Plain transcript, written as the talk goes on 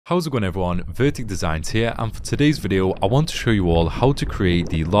How's it going everyone, VerticDesigns here, and for today's video I want to show you all how to create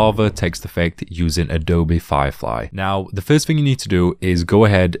the lava text effect using Adobe FireFly. Now the first thing you need to do is go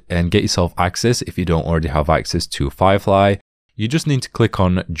ahead and get yourself access if you don't already have access to FireFly. You just need to click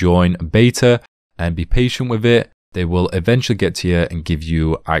on join beta and be patient with it. They will eventually get to you and give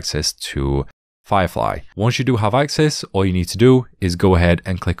you access to FireFly. Once you do have access, all you need to do is go ahead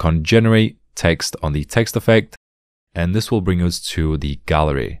and click on generate text on the text effect, and this will bring us to the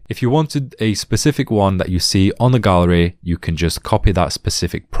gallery. If you wanted a specific one that you see on the gallery, you can just copy that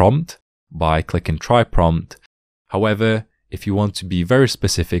specific prompt by clicking try prompt. However, if you want to be very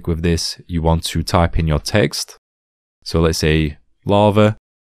specific with this, you want to type in your text. So let's say lava,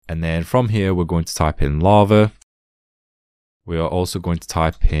 and then from here we're going to type in lava. We are also going to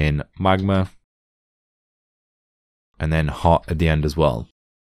type in magma, and then hot at the end as well.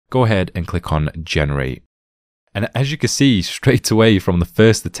 Go ahead and click on generate. And as you can see straight away from the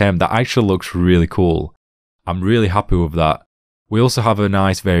first attempt, that actually looks really cool. I'm really happy with that. We also have a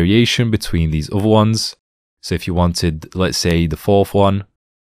nice variation between these other ones. So if you wanted, let's say the fourth one,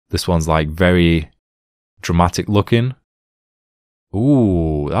 this one's like very dramatic looking.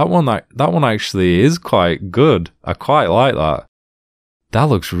 Ooh, that one actually is quite good. I quite like that. That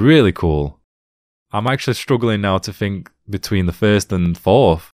looks really cool. I'm actually struggling now to think between the first and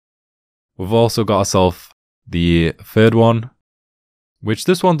fourth. We've also got ourselves the third one, which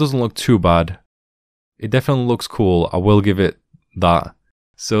this one doesn't look too bad. It definitely looks cool. I will give it that.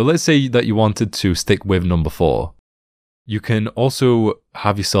 So let's say that you wanted to stick with number 4. You can also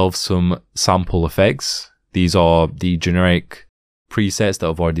have yourself some sample effects. These are the generic presets that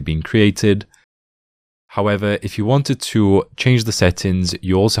have already been created. However, if you wanted to change the settings,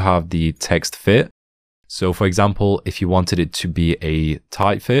 you also have the text fit. So for example, if you wanted it to be a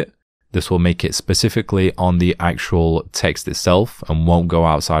tight fit, this will make it specifically on the actual text itself and won't go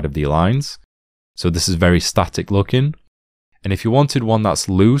outside of the lines. So this is very static looking. And if you wanted one that's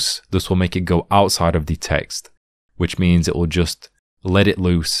loose, this will make it go outside of the text, which means it will just let it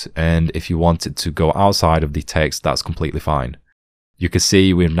loose. And if you want it to go outside of the text, that's completely fine. You can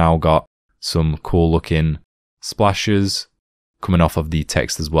see we've now got some cool looking splashes coming off of the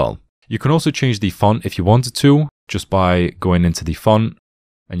text as well. You can also change the font if you wanted to, just by going into the font.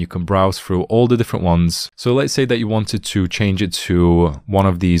 And you can browse through all the different ones. So let's say that you wanted to change it to one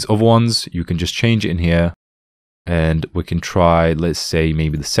of these other ones. You can just change it in here. And we can try, let's say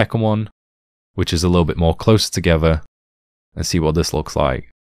maybe the second one, which is a little bit more closer together, and see what this looks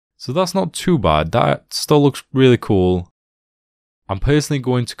like. So that's not too bad. That still looks really cool. I'm personally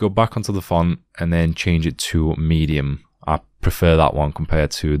going to go back onto the font and then change it to medium. I prefer that one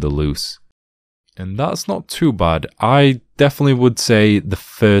compared to the loose. And that's not too bad. I definitely would say the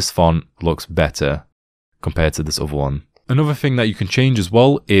first font looks better compared to this other one. Another thing that you can change as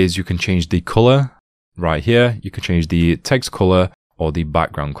well is you can change the color right here. You can change the text color or the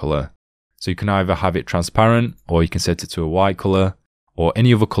background color. So you can either have it transparent, or you can set it to a white color, or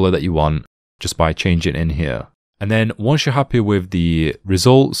any other color that you want just by changing it in here. And then once you're happy with the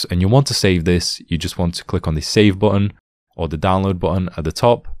results and you want to save this, you just want to click on the save button or the download button at the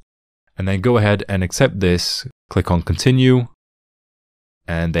top. And then go ahead and accept this, click on continue,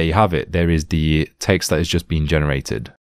 and there you have it. There is the text that has just been generated.